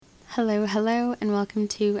Hello, hello, and welcome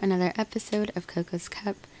to another episode of Coco's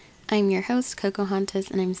Cup. I'm your host, Cocoahontis,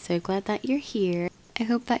 and I'm so glad that you're here. I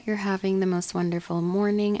hope that you're having the most wonderful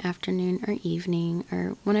morning, afternoon, or evening,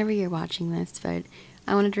 or whenever you're watching this, but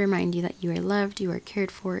I wanted to remind you that you are loved, you are cared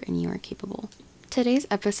for, and you are capable. Today's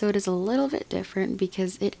episode is a little bit different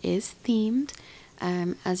because it is themed.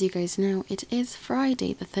 As you guys know, it is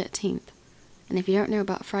Friday the 13th. And if you don't know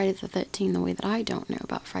about Friday the 13th the way that I don't know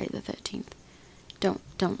about Friday the 13th,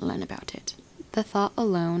 don't learn about it. The thought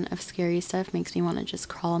alone of scary stuff makes me want to just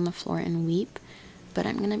crawl on the floor and weep, but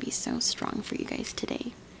I'm gonna be so strong for you guys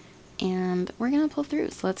today. And we're gonna pull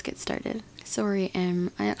through, so let's get started. Sorry,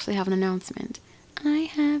 I actually have an announcement. I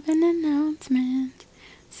have an announcement.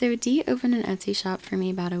 So Dee opened an Etsy shop for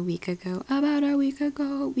me about a week ago.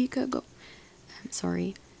 I'm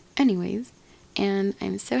sorry. Anyways, and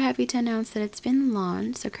I'm so happy to announce that it's been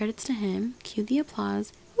launched, so credits to him. Cue the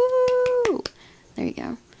applause. Woo! There you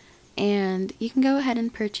go. And you can go ahead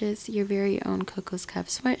and purchase your very own Coco's Cup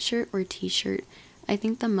sweatshirt or t-shirt. I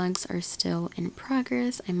think the mugs are still in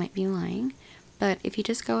progress. I might be lying. But if you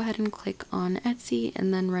just go ahead and click on Etsy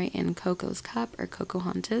and then write in Coco's Cup or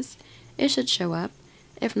Cocoahontis, it should show up.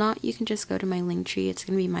 If not, you can just go to my link tree. It's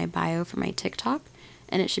going to be my bio for my TikTok,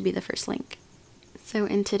 and it should be the first link. So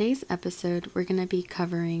in today's episode, we're going to be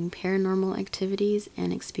covering paranormal activities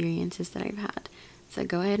and experiences that I've had. So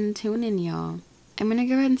go ahead and tune in, y'all. I'm going to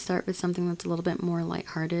go ahead and start with something that's a little bit more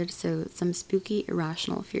lighthearted, so some spooky,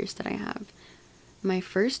 irrational fears that I have. My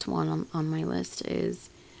first one on my list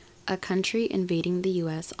is a country invading the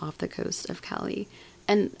US off the coast of Cali.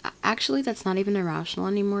 And actually, that's not even irrational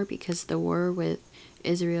anymore because the war with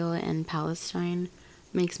Israel and Palestine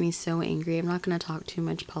makes me so angry. I'm not going to talk too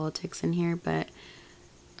much politics in here, but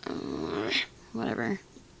whatever.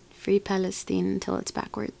 Free Palestine until it's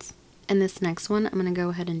backwards. And this next one, I'm going to go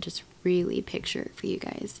ahead and just really picture it for you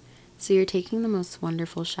guys. So you're taking the most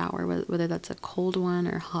wonderful shower, whether that's a cold one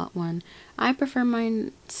or hot one. I prefer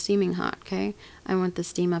mine steaming hot, okay? I want the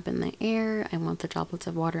steam up in the air. I want the droplets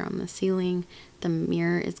of water on the ceiling. The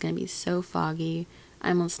mirror is going to be so foggy.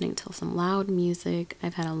 I'm listening to some loud music.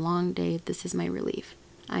 I've had a long day. This is my relief.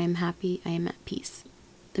 I am happy. I am at peace.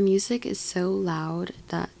 The music is so loud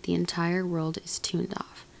that the entire world is tuned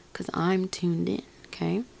off because I'm tuned in,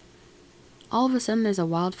 okay? All of a sudden there's a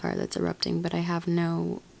wildfire that's erupting, but I have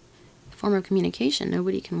no form of communication.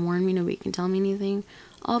 Nobody can warn me. Nobody can tell me anything.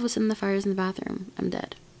 All of a sudden the fire's in the bathroom. I'm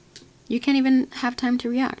dead. You can't even have time to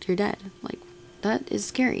react. You're dead. Like, that is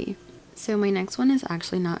scary. So my next one is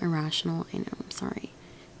actually not irrational. I know, I'm sorry.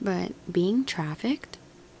 But being trafficked?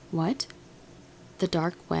 What? The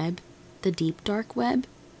dark web? The deep dark web?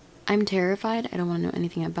 I'm terrified. I don't want to know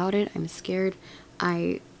anything about it. I'm scared.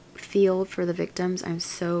 I feel for the victims. I'm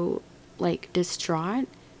so distraught.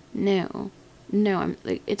 No, I'm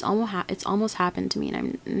like, it's almost happened to me,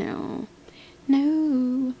 and I'm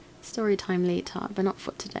no story time later, but not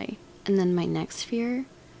for today. And then my next fear,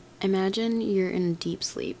 imagine you're in deep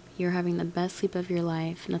sleep. You're having the best sleep of your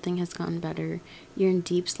life. Nothing has gotten better. You're in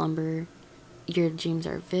deep slumber. Your dreams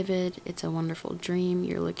are vivid. It's a wonderful dream.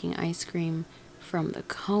 You're licking ice cream from the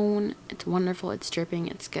cone. It's wonderful. It's dripping.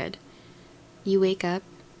 It's good. You wake up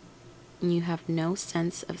and you have no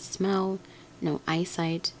sense of smell, no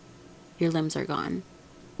eyesight. Your limbs are gone.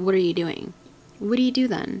 What are you doing? What do you do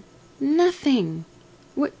then? Nothing.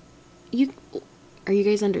 Are you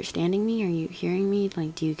guys understanding me? Are you hearing me?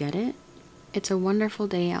 Do you get it? It's a wonderful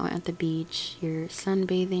day out at the beach. You're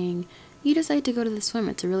sunbathing. You decide to go to the swim.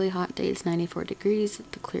 It's a really hot day. It's 94 degrees.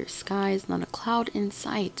 The clear skies. Not a cloud in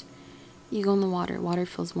sight. You go in the water. Water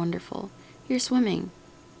feels wonderful. You're swimming.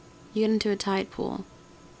 You get into a tide pool.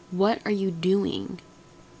 What are you doing?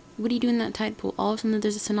 What do you do in that tide pool? All of a sudden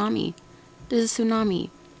there's a tsunami. There's a tsunami.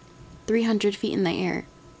 300 feet in the air.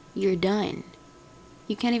 You're done.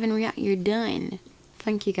 You can't even react. You're done.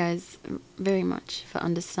 Thank you guys very much for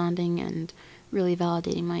understanding and really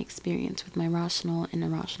validating my experience with my rational and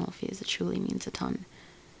irrational fears. It truly means a ton.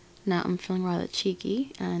 Now I'm feeling rather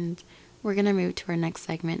cheeky, and we're going to move to our next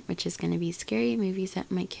segment, which is going to be scary movies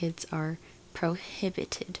that my kids are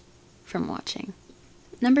prohibited from watching.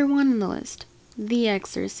 Number 1 on the list, The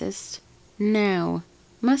Exorcist. No.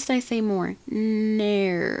 Must I say more?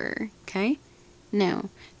 No. Okay?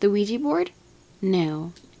 No. The Ouija board?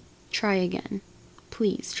 No. Try again.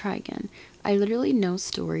 Please try again. I literally know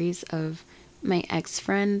stories of my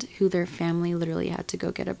ex-friend who their family literally had to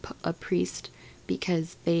go get a priest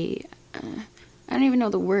because they, I don't even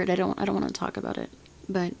know the word. I don't want to talk about it.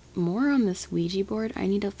 But more on this Ouija board, I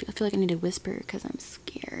feel like I need to whisper because I'm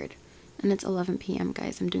scared. And it's 11 p.m.,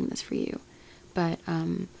 guys. I'm doing this for you. But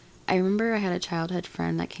I remember I had a childhood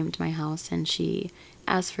friend that came to my house and she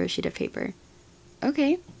asked for a sheet of paper.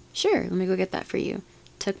 Okay, sure, let me go get that for you.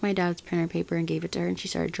 Took my dad's printer paper and gave it to her, and she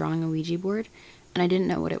started drawing a Ouija board. And I didn't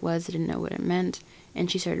know what it was, I didn't know what it meant. And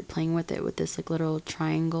she started playing with it with this like little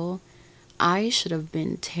triangle. I should have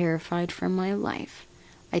been terrified for my life.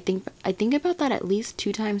 I think about that at least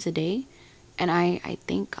 2 times a day, and I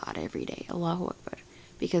thank God every day. Allahu Akbar.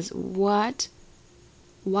 Because what?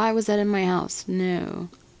 Why was that in my house? No.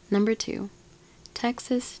 Number 2,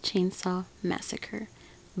 Texas Chainsaw Massacre.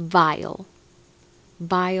 Vile.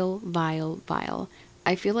 Vile, vile, vile.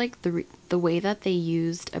 I feel like the way that they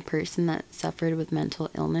used a person that suffered with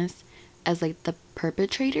mental illness as like the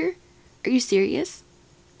perpetrator. Are you serious?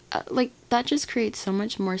 Like that just creates so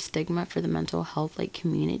much more stigma for the mental health like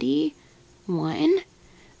community. 1,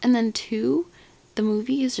 and then 2, the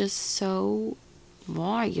movie is just so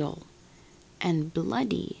vile and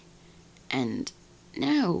bloody. And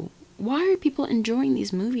no, why are people enjoying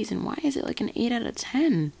these movies, and why is it like an 8 out of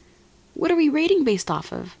 10? What are we rating based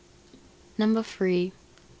off of? Number 3,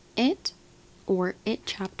 It or It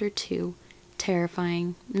Chapter 2.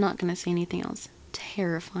 Terrifying. I'm not gonna say anything else.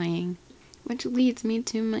 Terrifying. Which leads me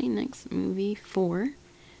to my next movie, 4.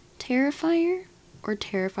 Terrifier or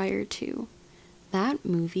Terrifier 2. That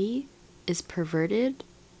movie is perverted,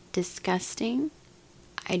 disgusting.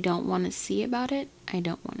 I don't want to see about it. I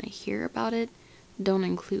don't want to hear about it. Don't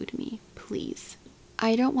include me, please.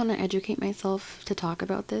 I don't want to educate myself to talk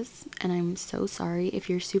about this, and I'm so sorry. If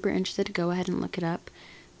you're super interested, go ahead and look it up.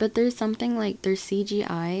 But there's something like, there's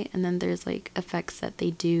CGI, and then there's like effects that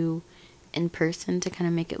they do in person to kind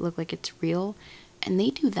of make it look like it's real, and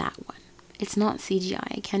they do that one. It's not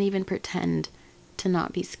CGI. I can't even pretend to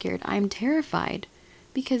not be scared. I'm terrified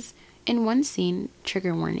because in one scene,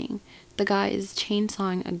 trigger warning, the guy is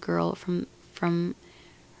chainsawing a girl from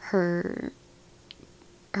her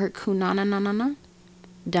kunana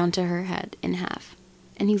down to her head in half,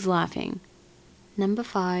 and he's laughing. Number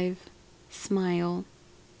 5, Smile.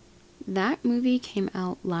 That movie came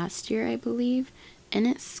out last year, I believe, and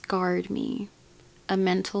it scarred me. A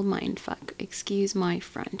mental mindfuck, excuse my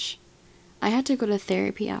French. I had to go to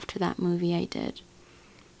therapy after that movie. I did.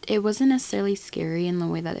 It wasn't necessarily scary in the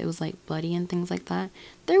way that it was like bloody and things like that.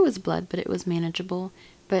 There was blood, but it was manageable.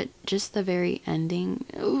 But just the very ending,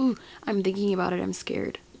 ooh, I'm thinking about it, I'm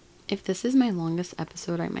scared. If this is my longest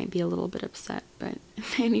episode, I might be a little bit upset, but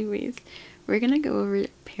anyways, we're gonna go over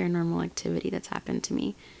paranormal activity that's happened to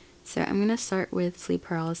me. So I'm gonna start with sleep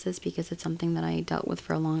paralysis because it's something that I dealt with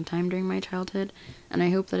for a long time during my childhood, and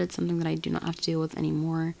I hope that it's something that I do not have to deal with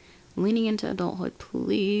anymore. Leaning into adulthood,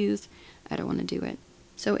 please. I don't want to do it.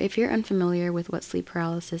 So if you're unfamiliar with what sleep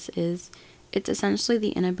paralysis is, it's essentially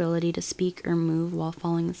the inability to speak or move while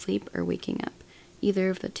falling asleep or waking up, either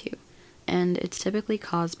of the two. And it's typically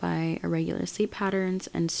caused by irregular sleep patterns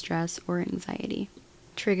and stress or anxiety.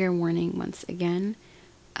 Trigger warning once again.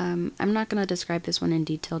 I'm not going to describe this one in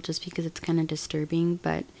detail just because it's kind of disturbing,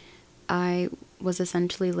 but I was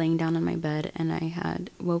essentially laying down in my bed and I had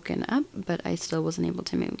woken up, but I still wasn't able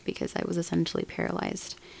to move because I was essentially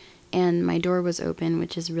paralyzed. And my door was open,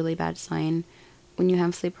 which is a really bad sign. When you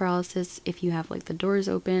have sleep paralysis, if you have like the doors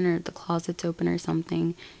open or the closets open or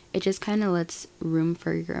something, it just kind of lets room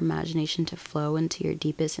for your imagination to flow into your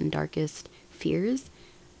deepest and darkest fears.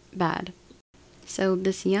 Bad. So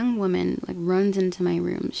this young woman like runs into my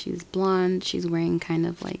room. She's blonde. She's wearing kind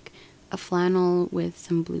of like a flannel with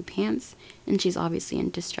some blue pants, and she's obviously in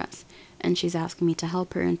distress. And she's asking me to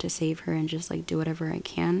help her and to save her and just like do whatever I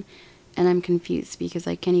can. And I'm confused because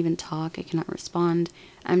I can't even talk. I cannot respond.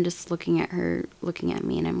 I'm just looking at her, looking at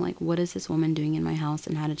me, and I'm like, what is this woman doing in my house,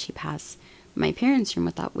 and how did she pass my parents' room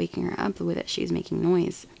without waking her up the way that she's making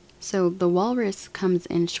noise? So the walrus comes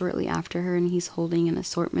in shortly after her, and he's holding an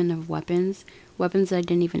assortment of weapons that I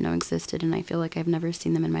didn't even know existed, and I feel like I've never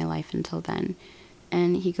seen them in my life until then.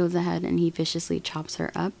 And he goes ahead and he viciously chops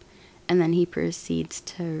her up, and then he proceeds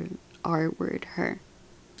to R-word her.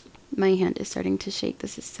 My hand is starting to shake.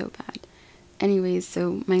 This is so bad. Anyways,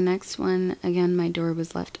 so my next one, again, my door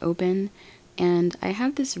was left open, and I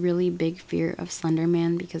have this really big fear of Slender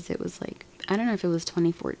Man because it was like, I don't know if it was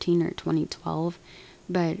 2014 or 2012,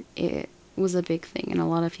 but it was a big thing, and a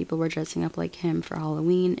lot of people were dressing up like him for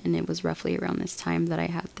Halloween, and it was roughly around this time that I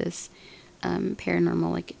had this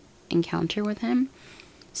paranormal like encounter with him.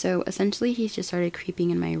 So essentially he just started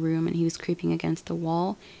creeping in my room, and he was creeping against the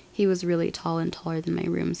wall. He was really tall and taller than my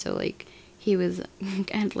room, so like he was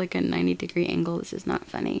at like a 90-degree angle. This is not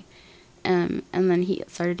funny. And then he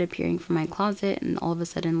started appearing from my closet, and all of a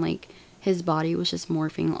sudden like his body was just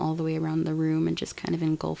morphing all the way around the room and just kind of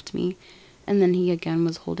engulfed me. And then he again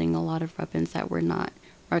was holding a lot of weapons that were not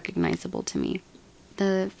recognizable to me.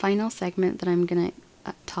 The final segment that I'm going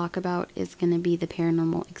to talk about is going to be the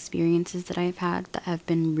paranormal experiences that I've had that have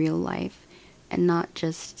been real life and not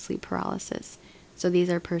just sleep paralysis. So these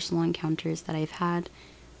are personal encounters that I've had,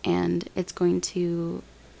 and it's going to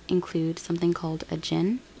include something called a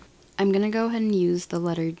jinn. I'm going to go ahead and use the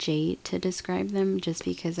letter J to describe them just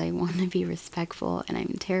because I want to be respectful and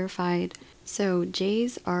I'm terrified. So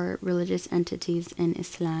J's are religious entities in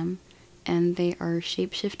Islam, and they are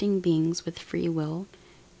shape-shifting beings with free will.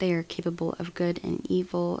 They are capable of good and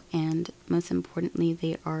evil, and most importantly,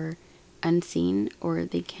 they are unseen, or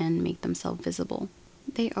they can make themselves visible.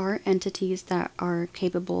 They are entities that are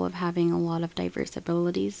capable of having a lot of diverse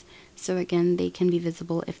abilities. So again, they can be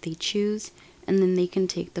visible if they choose, and then they can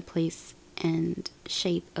take the place and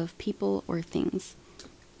shape of people or things.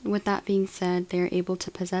 With that being said, they are able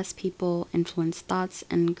to possess people, influence thoughts,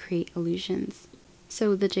 and create illusions.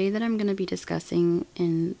 So the J that I'm going to be discussing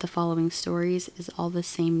in the following stories is all the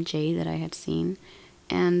same J that I had seen.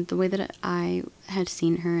 And the way that I had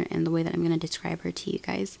seen her and the way that I'm going to describe her to you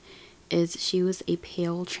guys is she was a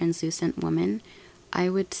pale, translucent woman. I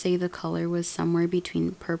would say the color was somewhere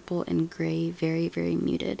between purple and gray, very, very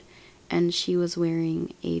muted. And she was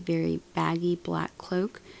wearing a very baggy black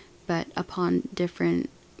cloak, but upon different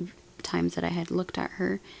times that I had looked at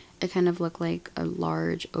her, it kind of looked like a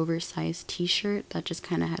large, oversized t-shirt that just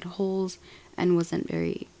kind of had holes and wasn't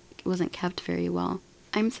kept very well.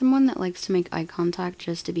 I'm someone that likes to make eye contact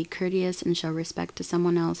just to be courteous and show respect to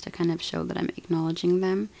someone else, to kind of show that I'm acknowledging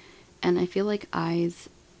them. And I feel like eyes,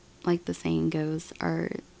 like the saying goes,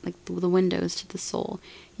 are like the windows to the soul.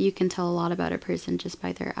 You can tell a lot about a person just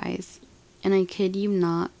by their eyes. And I kid you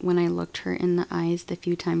not, when I looked her in the eyes the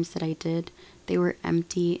few times that I did, they were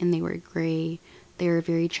empty and they were gray. They were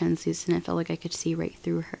very translucent. It felt like I could see right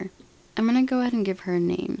through her. I'm going to go ahead and give her a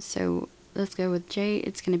name. So let's go with J.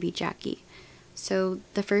 It's going to be Jackie. So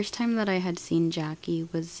the first time that I had seen Jackie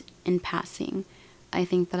was in passing. I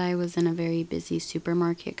think that I was in a very busy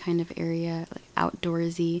supermarket kind of area, like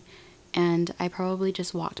outdoorsy, and I probably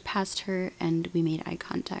just walked past her and we made eye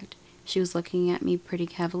contact. She was looking at me pretty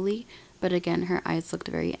heavily, but again, her eyes looked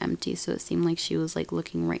very empty, so it seemed like she was like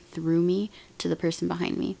looking right through me to the person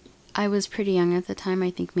behind me. I was pretty young at the time,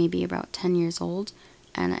 I think maybe about 10 years old,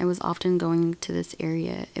 and I was often going to this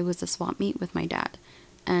area. It was a swap meet with my dad,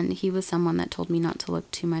 and he was someone that told me not to look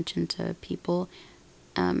too much into people.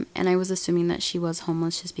 And I was assuming that she was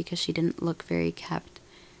homeless just because she didn't look very kept.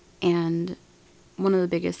 And one of the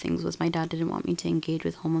biggest things was my dad didn't want me to engage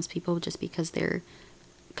with homeless people just because they're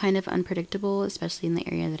kind of unpredictable, especially in the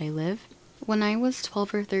area that I live. When I was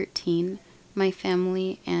 12 or 13, my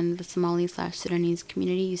family and the Somali/Sudanese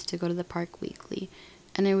community used to go to the park weekly.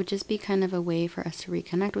 And it would just be kind of a way for us to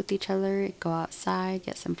reconnect with each other, go outside,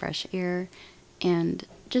 get some fresh air, and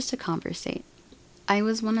just to conversate. I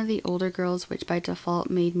was one of the older girls, which by default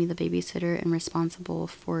made me the babysitter and responsible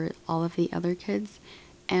for all of the other kids,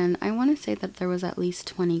 and I want to say that there was at least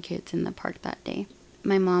 20 kids in the park that day.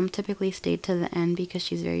 My mom typically stayed to the end because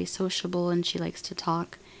she's very sociable and she likes to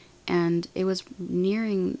talk, and it was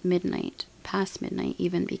nearing midnight, past midnight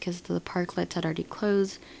even, because the parklets had already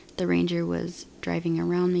closed. The ranger was driving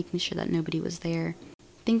around making sure that nobody was there.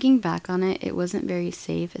 Thinking back on it, it wasn't very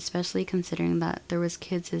safe, especially considering that there was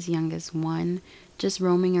kids as young as 1 just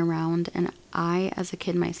roaming around, and I, as a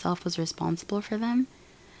kid myself, was responsible for them.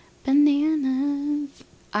 Bananas!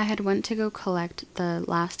 I had went to go collect the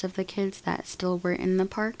last of the kids that still were in the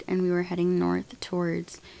park, and we were heading north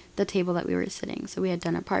towards the table that we were sitting. So we had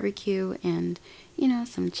done a barbecue and,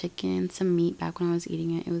 some chicken, some meat back when I was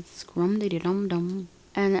eating it. It was scrum-de-de-dum-dum.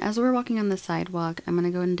 And as we're walking on the sidewalk, I'm going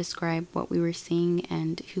to go and describe what we were seeing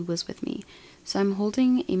and who was with me. So I'm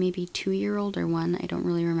holding a maybe 2-year-old or 1. I don't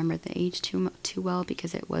really remember the age too well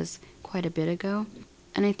because it was quite a bit ago.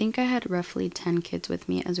 And I think I had roughly 10 kids with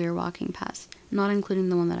me as we were walking past, not including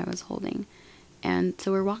the one that I was holding. And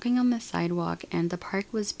so we're walking on the sidewalk, and the park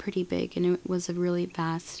was pretty big, and it was a really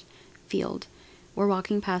vast field. We're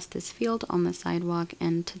walking past this field on the sidewalk,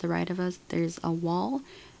 and to the right of us, there's a wall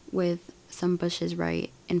with some bushes right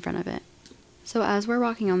in front of it. So as we're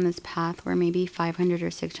walking on this path, we're maybe 500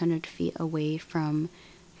 or 600 feet away from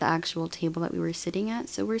the actual table that we were sitting at,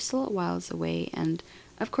 so we're still a whiles away, and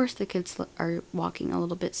of course the kids are walking a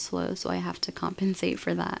little bit slow, so I have to compensate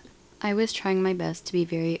for that. I was trying my best to be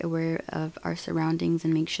very aware of our surroundings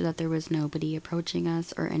and make sure that there was nobody approaching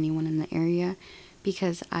us or anyone in the area,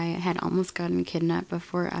 because I had almost gotten kidnapped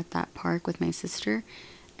before at that park with my sister.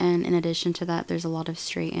 And in addition to that, there's a lot of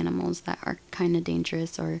stray animals that are kind of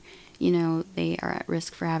dangerous, or, they are at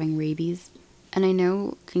risk for having rabies. And I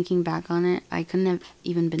know, thinking back on it, I couldn't have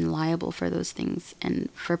even been liable for those things and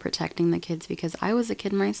for protecting the kids because I was a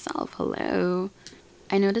kid myself. Hello.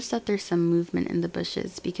 I noticed that there's some movement in the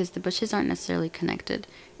bushes because the bushes aren't necessarily connected.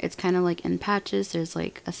 It's kind of like in patches. There's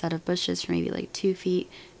like a set of bushes for maybe like 2 feet,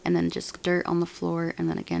 and then just dirt on the floor, and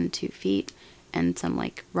then again 2 feet, and some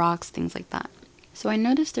like rocks, things like that. So I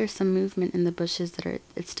noticed there's some movement in the bushes that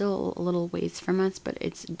it's still a little ways from us, but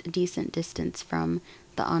it's a decent distance from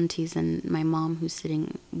the aunties and my mom, who's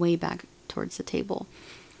sitting way back towards the table.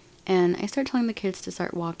 And I start telling the kids to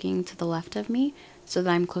start walking to the left of me so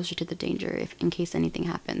that I'm closer to the danger if in case anything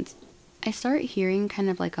happens. I start hearing kind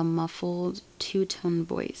of like a muffled two-tone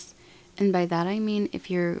voice. And by that I mean,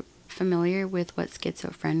 if you're familiar with what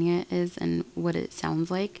schizophrenia is and what it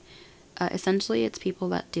sounds like, essentially it's people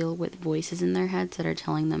that deal with voices in their heads that are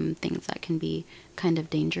telling them things that can be kind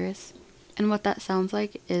of dangerous. And what that sounds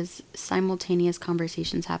like is simultaneous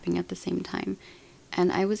conversations happening at the same time. And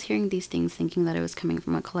I was hearing these things thinking that it was coming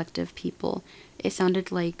from a collective of people. It sounded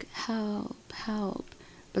like, help, help,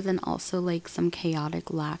 but then also like some chaotic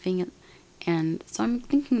laughing. And so I'm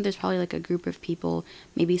thinking there's probably like a group of people,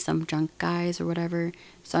 maybe some drunk guys or whatever.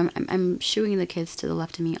 So I'm shooing the kids to the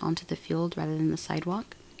left of me onto the field rather than the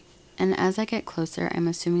sidewalk. And as I get closer, I'm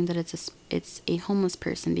assuming that it's a homeless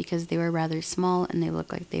person because they were rather small and they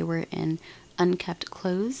look like they were in unkept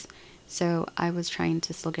clothes. So I was trying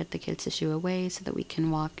to still get the kids to shoo away so that we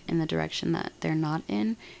can walk in the direction that they're not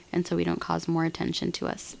in, and so we don't cause more attention to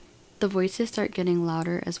us. The voices start getting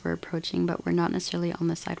louder as we're approaching, but we're not necessarily on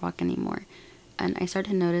the sidewalk anymore. And I start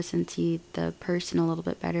to notice and see the person a little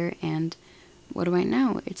bit better, and what do I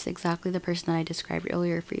know? It's exactly the person that I described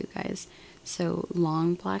earlier for you guys. So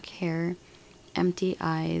long black hair, empty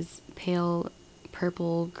eyes, pale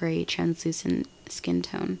purple gray translucent skin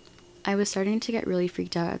tone. I was starting to get really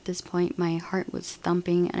freaked out at this point. My heart was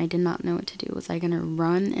thumping and I did not know what to do. Was I going to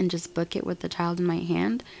run and just book it with the child in my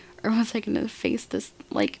hand? Or was I going to face this?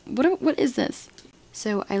 Like, what is this?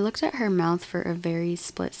 So I looked at her mouth for a very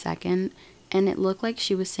split second, and it looked like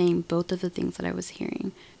she was saying both of the things that I was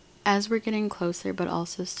hearing. As we're getting closer, but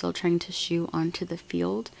also still trying to shoo onto the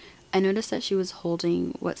field, I noticed that she was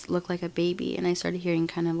holding what looked like a baby, and I started hearing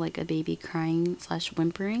kind of like a baby crying /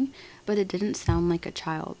 whimpering, but it didn't sound like a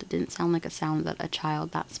child. It didn't sound like a sound that a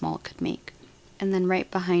child that small could make. And then right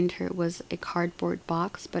behind her was a cardboard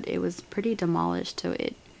box, but it was pretty demolished, so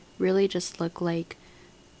it really just looked like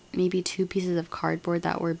maybe 2 pieces of cardboard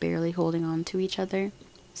that were barely holding on to each other.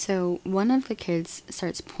 So one of the kids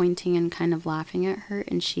starts pointing and kind of laughing at her,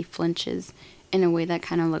 and she flinches in a way that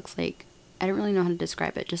kind of looks like, I don't really know how to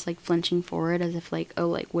describe it, just like flinching forward as if like, oh,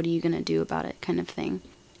 like, what are you gonna do about it kind of thing.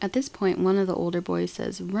 At this point, one of the older boys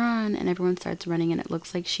says, run, and everyone starts running, and it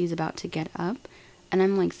looks like she's about to get up, and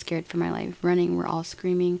I'm like scared for my life. Running, we're all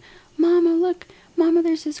screaming, Mama, look, Mama,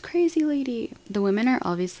 there's this crazy lady. The women are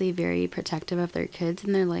obviously very protective of their kids,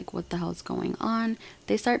 and they're like, what the hell's going on?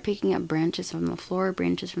 They start picking up branches from the floor,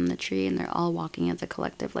 branches from the tree, and they're all walking as a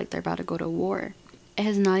collective like they're about to go to war. It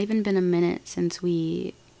has not even been a minute since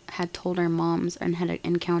we had told our moms and had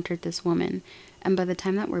encountered this woman, and by the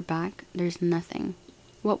time that we're back, there's nothing.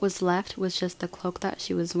 What was left was just the cloak that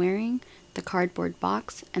she was wearing, the cardboard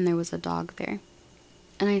box, and there was a dog there.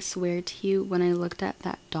 And I swear to you, when I looked at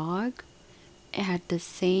that dog, it had the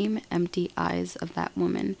same empty eyes of that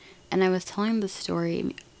woman. And I was telling the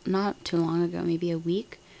story not too long ago, maybe a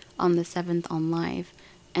week, on the 7th on live,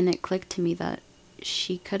 and it clicked to me that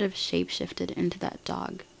she could have shapeshifted into that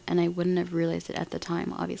dog, and I wouldn't have realized it at the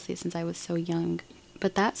time, obviously, since I was so young.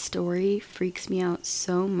 But that story freaks me out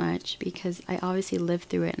so much because I obviously lived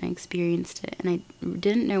through it and I experienced it, and I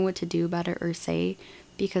didn't know what to do about it or say,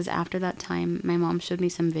 because after that time, my mom showed me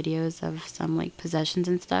some videos of some like possessions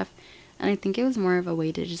and stuff, and I think it was more of a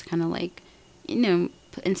way to just kind of like, you know,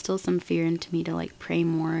 instill some fear into me to like pray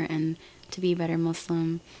more and to be a better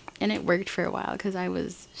Muslim. And it worked for a while because I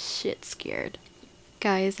was shit scared.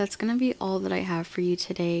 Guys, that's going to be all that I have for you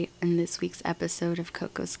today in this week's episode of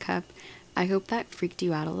Coco's Cup. I hope that freaked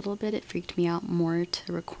you out a little bit. It freaked me out more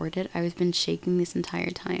to record it. I've been shaking this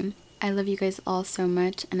entire time. I love you guys all so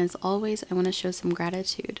much, and as always, I want to show some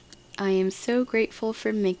gratitude. I am so grateful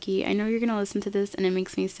for Mickey. I know you're going to listen to this, and it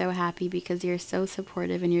makes me so happy because you're so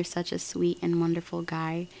supportive and you're such a sweet and wonderful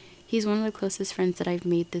guy. He's one of the closest friends that I've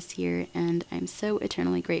made this year, and I'm so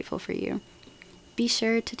eternally grateful for you. Be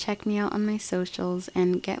sure to check me out on my socials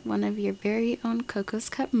and get one of your very own Coco's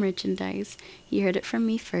Cup merchandise. You heard it from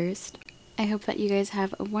me first. I hope that you guys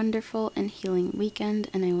have a wonderful and healing weekend,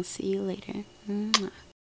 and I will see you later. Mwah.